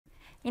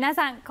皆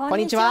さんこん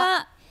にち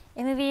は。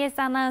MBS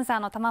アナウンサー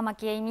の玉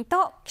巻映美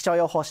と気象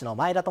予報士の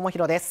前田智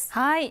宏です。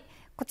はい、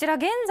こちら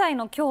現在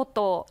の京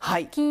都、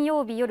金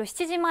曜日夜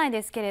7時前で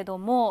すけれど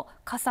も、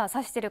傘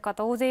差している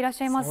方大勢いらっ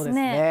しゃいますね。そうです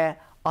ね。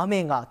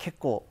雨が結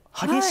構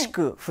激し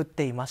く降っ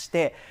ていまし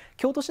て、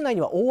京都市内に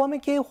は大雨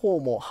警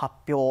報も発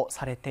表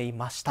されてい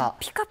ました。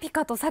ピカピ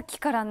カとさっき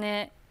から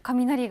ね、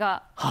雷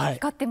が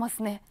光ってま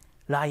すね。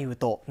雷雨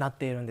となっ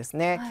ているんです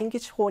ね。近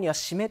畿地方には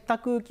湿った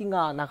空気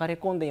が流れ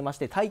込んでいまし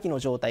て、大気の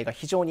状態が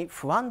非常に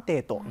不安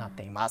定となっ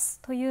ています。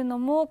というの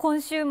も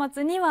今週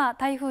末には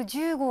台風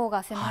10号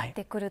が迫っ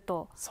てくる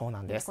と、そう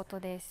なんです。いうこと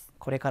です。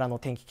これからの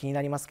天気気に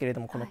なりますけれ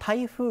ども、この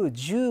台風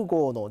10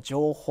号の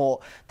情報、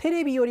テ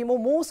レビよりも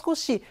もう少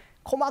し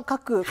細か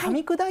く噛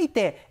み砕い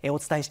てお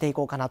伝えしてい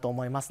こうかなと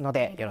思いますの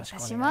で、よろしくお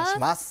願いし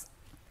ます。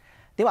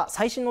では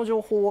最新の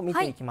情報を見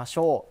ていきまし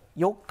ょう。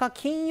4日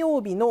金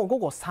曜日の午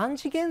後3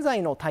時現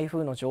在の台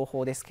風の情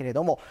報ですけれ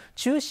ども、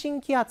中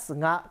心気圧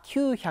が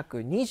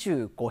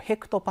925ヘ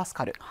クトパス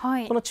カル、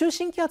この中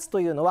心気圧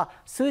というのは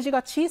数字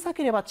が小さ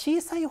ければ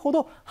小さいほ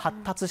ど発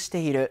達し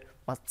ている、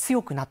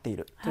強くなってい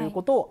るという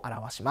ことを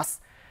表しま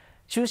す。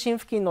中心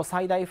付近の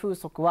最大風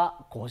速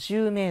は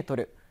50メート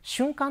ル、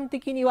瞬間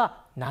的に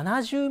は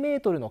70メー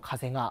トルの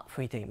風が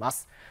吹いていま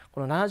す。こ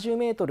の70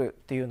メートル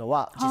というの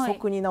は時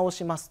速に直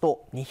します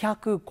と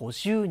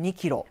252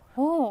キロ、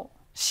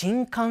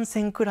新幹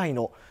線くらい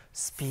の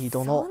スピー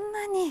ドの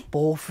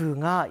暴風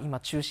が今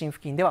中心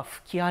付近では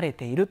吹き荒れ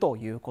ていると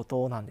いうこ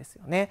となんです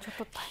よね。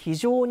非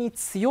常に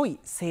強い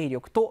勢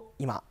力と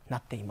今な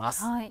っていま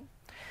す。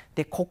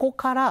でここ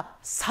から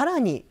さら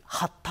に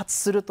発達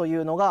するとい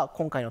うのが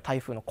今回の台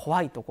風の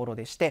怖いところ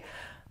でして、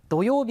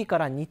土曜日か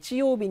ら日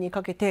曜日に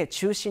かけて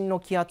中心の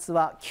気圧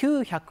は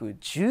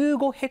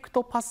915ヘク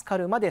トパスカ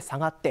ルまで下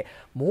がって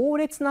猛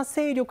烈な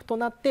勢力と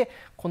なって、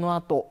この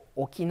後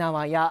沖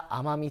縄や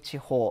奄美地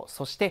方、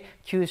そして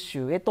九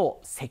州へ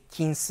と接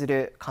近す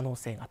る可能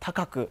性が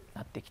高く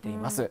なってきてい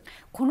ます。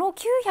この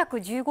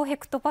915ヘ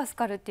クトパス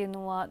カルっていう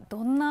のはど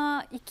ん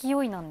な勢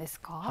いなんで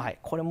すか？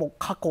これも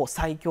過去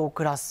最強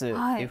クラス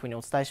というふうにお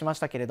伝えしまし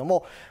たけれど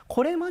も、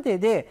これまで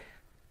で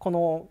こ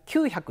の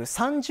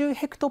930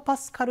ヘクトパ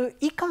スカル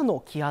以下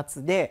の気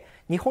圧で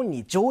日本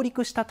に上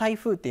陸した台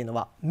風っていうの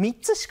は3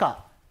つし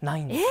かな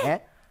いんです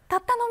ね。た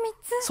ったの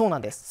3つ？そうな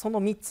んです。その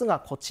3つが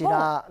こち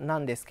らな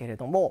んですけれ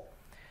ども、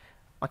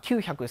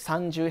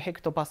930ヘ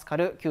クトパスカ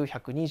ル、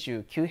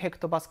929ヘク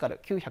トパスカル、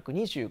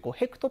925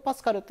ヘクトパ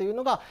スカルという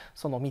のが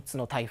その3つ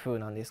の台風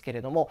なんですけ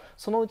れども、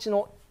そのうち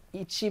の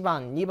1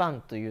番2番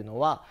というの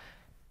は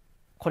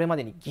これま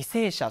でに犠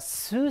牲者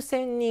数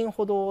千人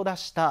ほどを出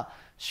した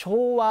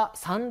昭和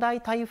3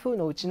大台風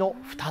のうちの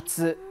2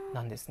つ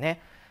なんですね。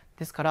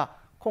ですから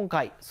今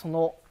回そ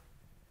の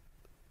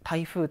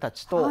台風た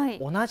ちと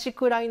同じ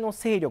くらいの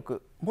勢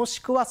力、もし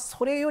くは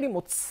それより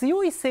も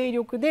強い勢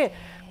力で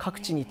各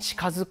地に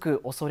近づ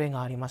く恐れ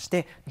がありまし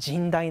て、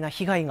甚大な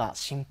被害が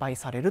心配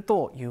される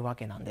というわ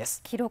けなんです。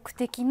記録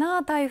的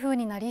な台風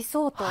になり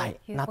そうということで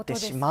すね。なって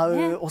しま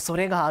う恐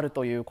れがある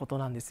ということ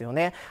なんですよ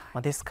ね。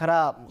ですか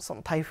らそ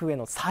の台風へ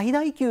の最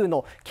大級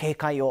の警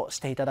戒をし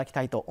ていただき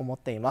たいと思っ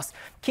ています。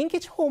近畿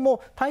地方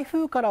も台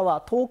風から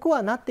は遠く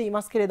はなってい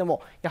ますけれど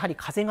も、やはり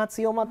風が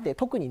強まって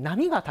特に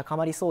波が高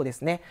まりそうで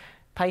すね。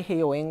太平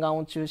洋沿岸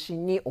を中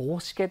心に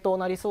大しけと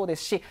なりそうで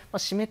すし、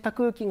湿った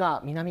空気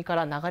が南か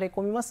ら流れ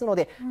込みますの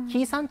で、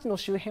紀伊山地の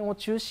周辺を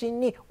中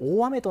心に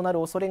大雨となる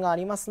恐れがあ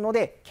りますの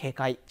で、警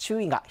戒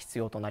注意が必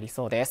要となり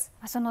そうです。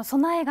その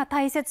備えが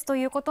大切と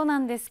いうことな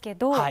んですけ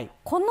ど、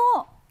この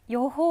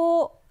予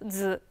報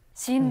図、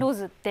進路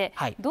図って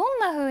どん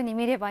な風に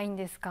見ればいいん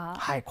ですか？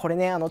これ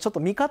ね、ちょっと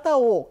見方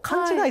を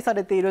勘違いさ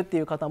れているってい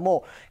う方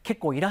も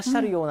結構いらっし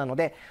ゃるようなの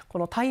で、こ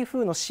の台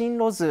風の進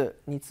路図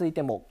につい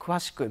ても詳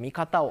しく見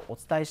方をお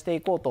伝えして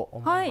いこうと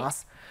思いま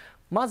す。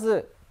ま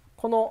ず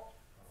この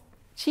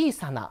小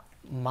さな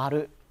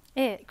丸、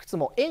いくつ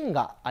も円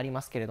があり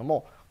ますけれど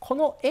も、こ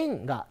の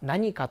円が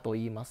何かと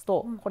言います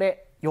と、こ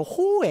れ予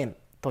報円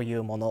とい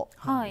うもの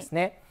なんです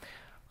ね。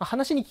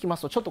話に聞きま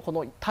すと、ちょっとこ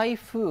の台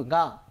風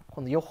がこ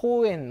の予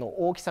報円の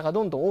大きさが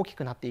どんどん大き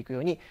くなっていく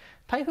ように、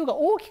台風が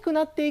大きく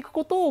なっていく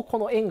ことをこ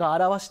の円が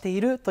表してい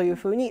るという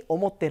ふうに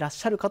思っていらっ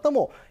しゃる方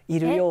もい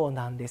るよう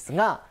なんです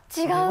が、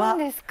違うん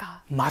です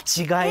か？間違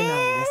いなん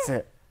で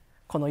す。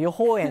この予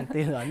報円と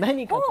いうのは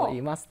何かと言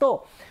います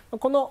と、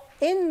この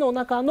円の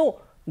中の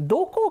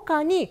どこ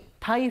かに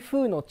台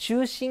風の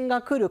中心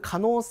が来る可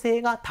能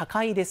性が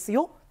高いです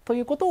よと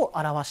いうことを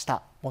表し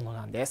たもの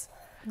なんです。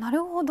な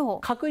るほど。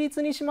確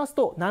率にします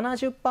と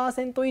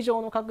 70% 以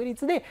上の確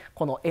率で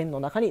この円の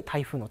中に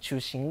台風の中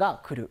心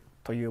が来る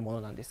というもの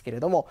なんですけれ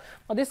ども、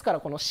ですから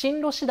この進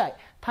路次第、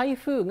台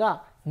風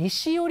が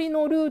西寄り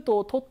のルート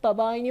を取った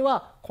場合に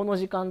は、この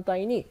時間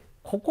帯に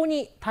ここ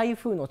に台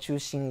風の中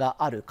心が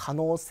ある可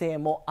能性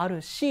もあ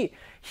るし、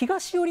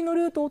東寄りの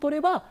ルートを取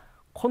れば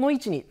この位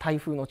置に台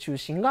風の中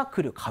心が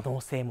来る可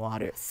能性もあ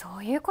る。そ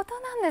ういうこと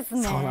なんです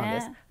ね。そうなん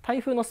です。台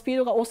風のスピー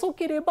ドが遅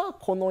ければ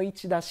この位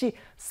置だし、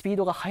スピー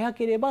ドが速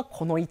ければ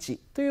この位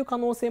置という可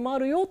能性もあ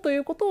るよとい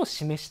うことを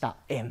示した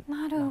円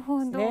なんですね。なる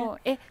ほど。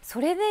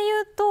それで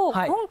言うと、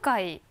今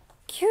回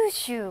九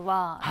州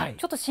は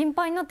ちょっと心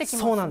配になってきます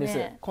ね。そうなんです。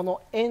こ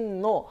の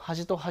円の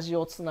端と端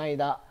をつない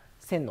だ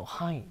線の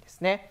範囲で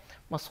すね。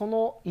そ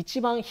の一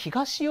番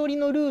東寄り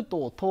のルート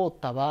を通っ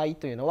た場合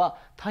というのは、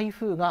台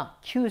風が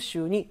九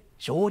州に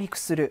上陸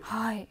する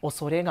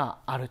恐れが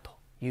あると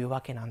いう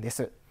わけなんで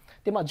す。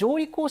で、上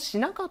陸をし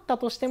なかった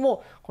として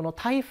も、この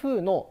台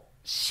風の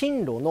進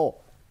路の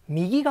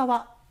右側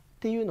っ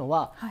ていうの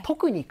は、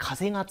特に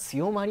風が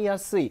強まりや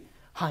すい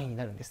範囲に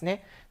なるんです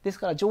ね。です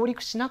から上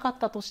陸しなかっ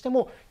たとして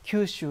も、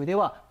九州で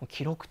は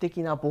記録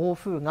的な暴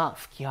風が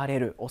吹き荒れ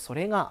る恐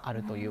れがあ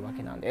るというわ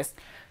けなんです。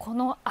こ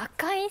の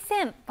赤い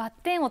線、バッ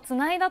テンをつ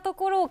ないだと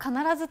ころを必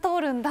ず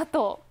通るんだ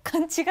と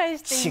勘違いしていま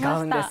した。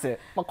違うんです。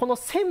この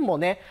線も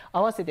ね、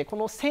合わせてこ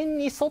の線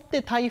に沿っ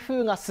て台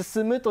風が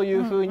進むとい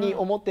うふうに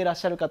思っていらっ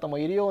しゃる方も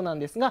いるようなん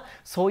ですが、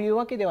そういう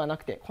わけではな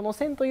くて、この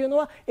線というの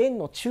は円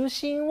の中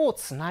心を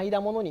つない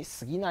だものに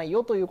過ぎない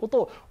よというこ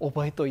とを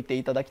覚えておいて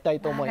いただきたい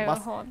と思いま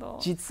す。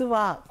実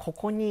はこ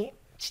こに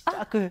ちっち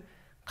ゃく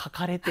書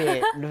かれ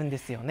てるんで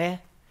すよ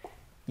ね。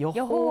予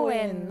報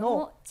円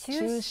の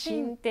中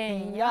心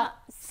点や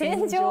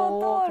線上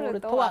を通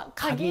るとは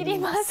限り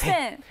ま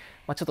せん。ち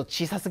ょっと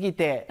小さすぎ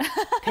て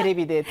テレ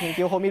ビで天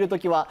気予報を見ると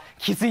きは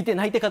気づいて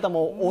ないって方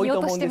も多いと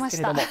思うんですけ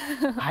れども、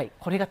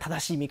これが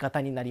正しい見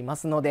方になりま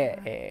すの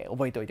で、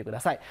覚えておいてく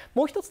ださい。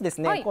もう一つです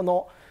ね、こ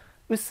の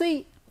薄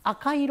い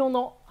赤色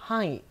の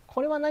範囲、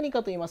これは何か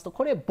と言いますと、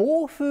これ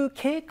暴風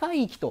警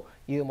戒域と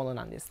いうもの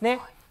なんですね。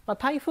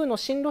台風の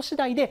進路次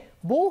第で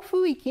暴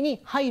風域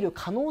に入る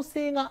可能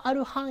性があ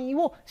る範囲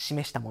を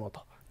示したもの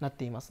となっ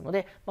ていますの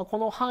で、こ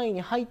の範囲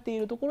に入ってい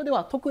るところで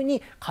は特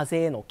に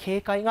風への警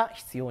戒が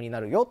必要に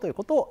なるよという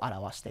ことを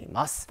表してい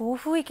ます。暴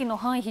風域の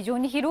範囲、非常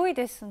に広い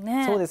です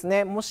ね。そうです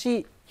ね。も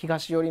し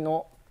東寄り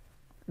の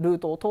ルー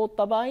トを通っ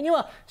た場合に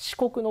は、四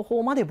国の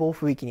方まで暴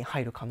風域に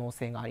入る可能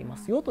性がありま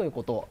すよという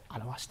ことを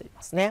表してい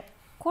ますね。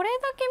これ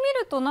だけ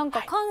見るとなん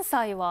か関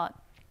西は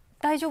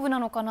大丈夫な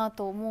のかな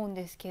と思うん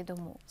ですけれど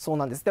も。そう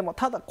なんです。でも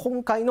ただ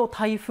今回の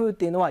台風っ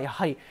ていうのはや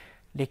はり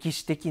歴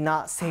史的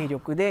な勢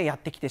力でやっ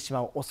てきてし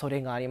まう恐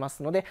れがありま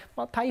すので、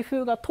台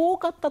風が遠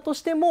かったと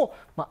しても、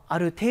あ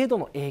る程度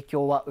の影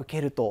響は受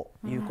けると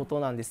いうこと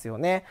なんですよ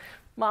ね。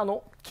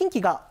近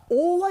畿が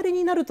大荒れ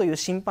になるという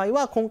心配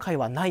は今回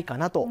はないか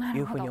なとい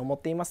うふうに思っ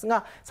ています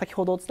が、先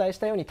ほどお伝えし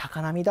たように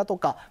高波だと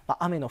か、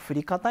雨の降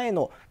り方へ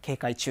の警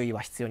戒注意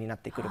は必要になっ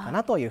てくるか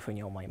なというふう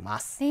に思いま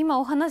す。今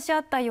お話あ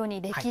ったよう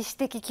に歴史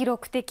的、記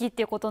録的っ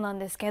ていうことなん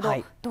ですけど、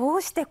ど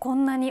うしてこ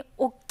んなに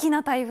大き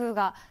な台風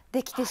が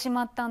できてし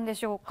まったんで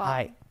しょう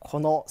か。こ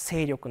の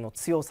勢力の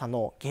強さ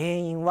の原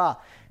因は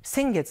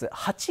先月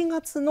8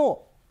月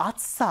の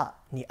暑さ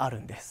にある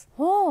んです。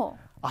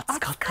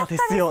暑かったで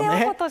すよ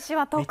ね。今年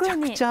は特に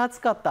めちゃくちゃ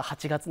暑かった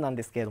8月なん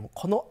ですけれども、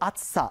この暑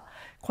さ、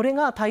これ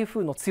が台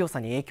風の強さ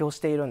に影響し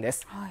ているんで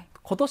す。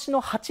今年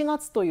の8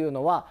月という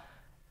のは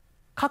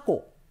過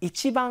去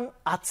一番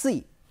暑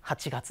い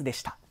8月で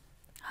した。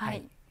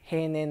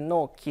平年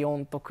の気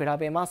温と比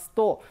べます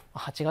と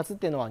8月っ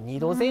ていうのは2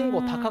度前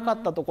後高か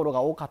ったところ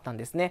が多かったん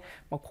ですね。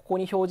ここ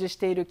に表示し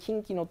ている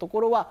近畿のとこ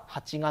ろは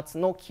8月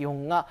の気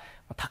温が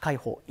高い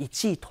方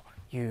1位と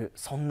いう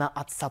そんな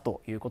暑さ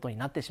ということに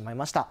なってしまい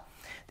ました。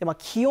で、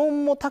気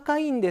温も高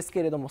いんです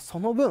けれども、そ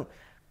の分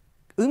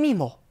海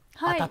も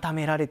温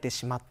められて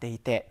しまってい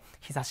て、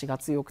日差しが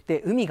強く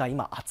て海が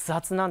今熱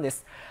々なんで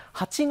す。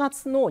8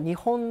月の日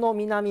本の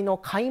南の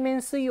海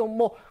面水温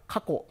も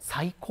過去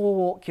最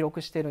高を記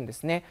録しているんで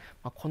すね。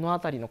この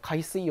辺りの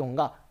海水温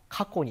が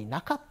過去に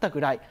なかった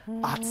ぐらい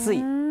熱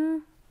い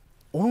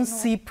温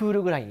水プー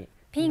ルぐらいになって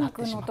しまって、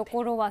ピンクのと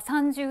ころは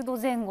30度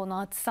前後の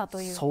暑さ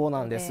ということで。そう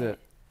なんです。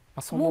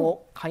そ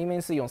の海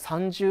面水温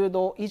30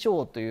度以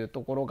上という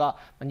ところが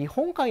日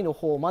本海の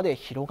方まで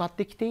広がっ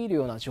てきている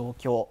ような状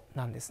況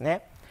なんです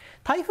ね。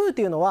台風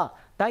というのは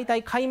だいた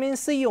い海面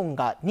水温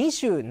が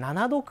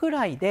27度く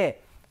らい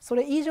で、そ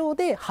れ以上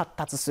で発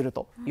達する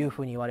という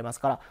ふうに言われます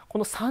から、こ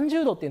の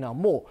30度っていうのは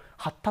もう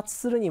発達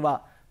するに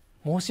は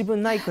申し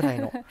分ないくらい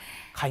の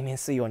海面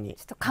水温に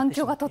ちょっと環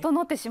境が整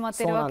ってしまっ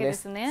ているわけで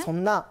すね。そ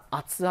んな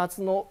熱々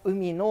の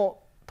海の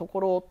と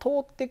ころを通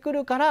ってく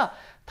るから、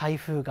台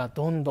風が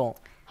どんどん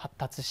発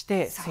達し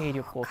て勢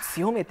力を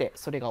強めて、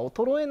それが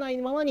衰えない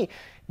ままに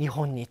日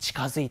本に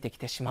近づいてき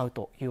てしまう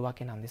というわ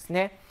けなんです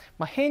ね。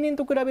平年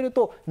と比べる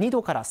と2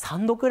度から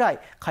3度くらい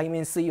海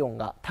面水温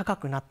が高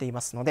くなっていま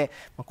すので、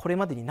これ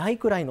までにない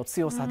くらいの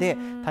強さで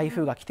台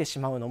風が来てし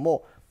まうの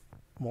も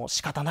もう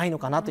仕方ないの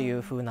かなとい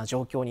うふうな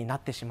状況にな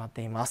ってしまっ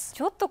ています。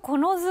ちょっとこ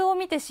の図を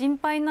見て心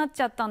配になっち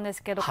ゃったんで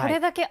すけど、こ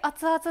れだけ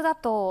熱々だ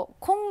と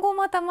今後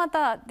ま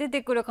た出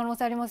てくる可能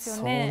性あります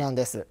よね。そうなん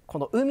です。こ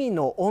の海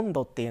の温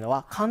度っていうの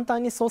は簡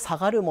単にそう下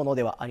がるもの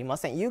ではありま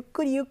せん。ゆっ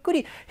くりゆっく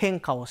り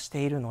変化をし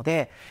ているの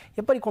で、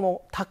やっぱりこ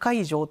の高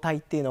い状態っ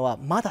ていうのは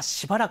まだ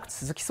しばらく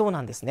続きそうな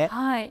んですね。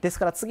です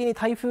から次に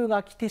台風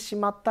が来てし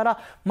まったら、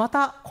ま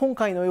た今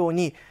回のよう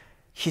に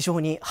非常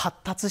に発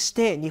達し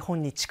て日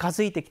本に近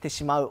づいてきて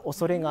しまう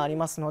恐れがあり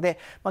ますので、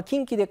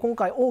近畿で今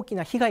回大き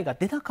な被害が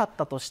出なかっ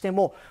たとして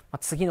も、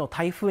次の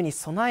台風に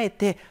備え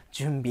て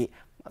準備、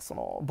そ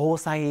の防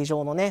災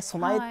上の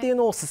備えっていう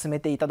のを進め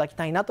ていただき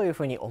たいなという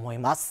ふうに思い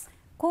ます。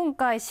今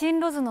回進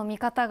路図の見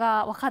方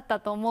が分かっ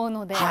たと思う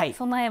ので、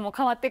備えも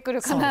変わってく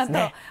るかなと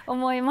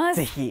思います。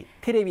ぜひ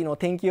テレビの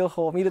天気予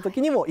報を見ると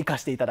きにも活か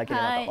していただけれ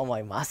ばと思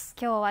います。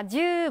今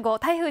日は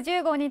台風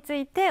10号につ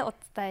いてお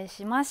伝え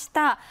しまし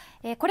た。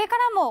これか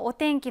らもお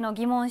天気の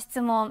疑問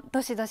質問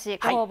どしどし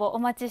ご応募お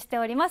待ちして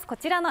おります。こ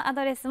ちらのア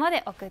ドレスま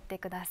で送って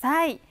くだ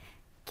さい。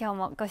今日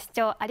もご視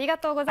聴ありが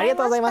とうござい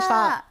まし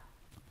た。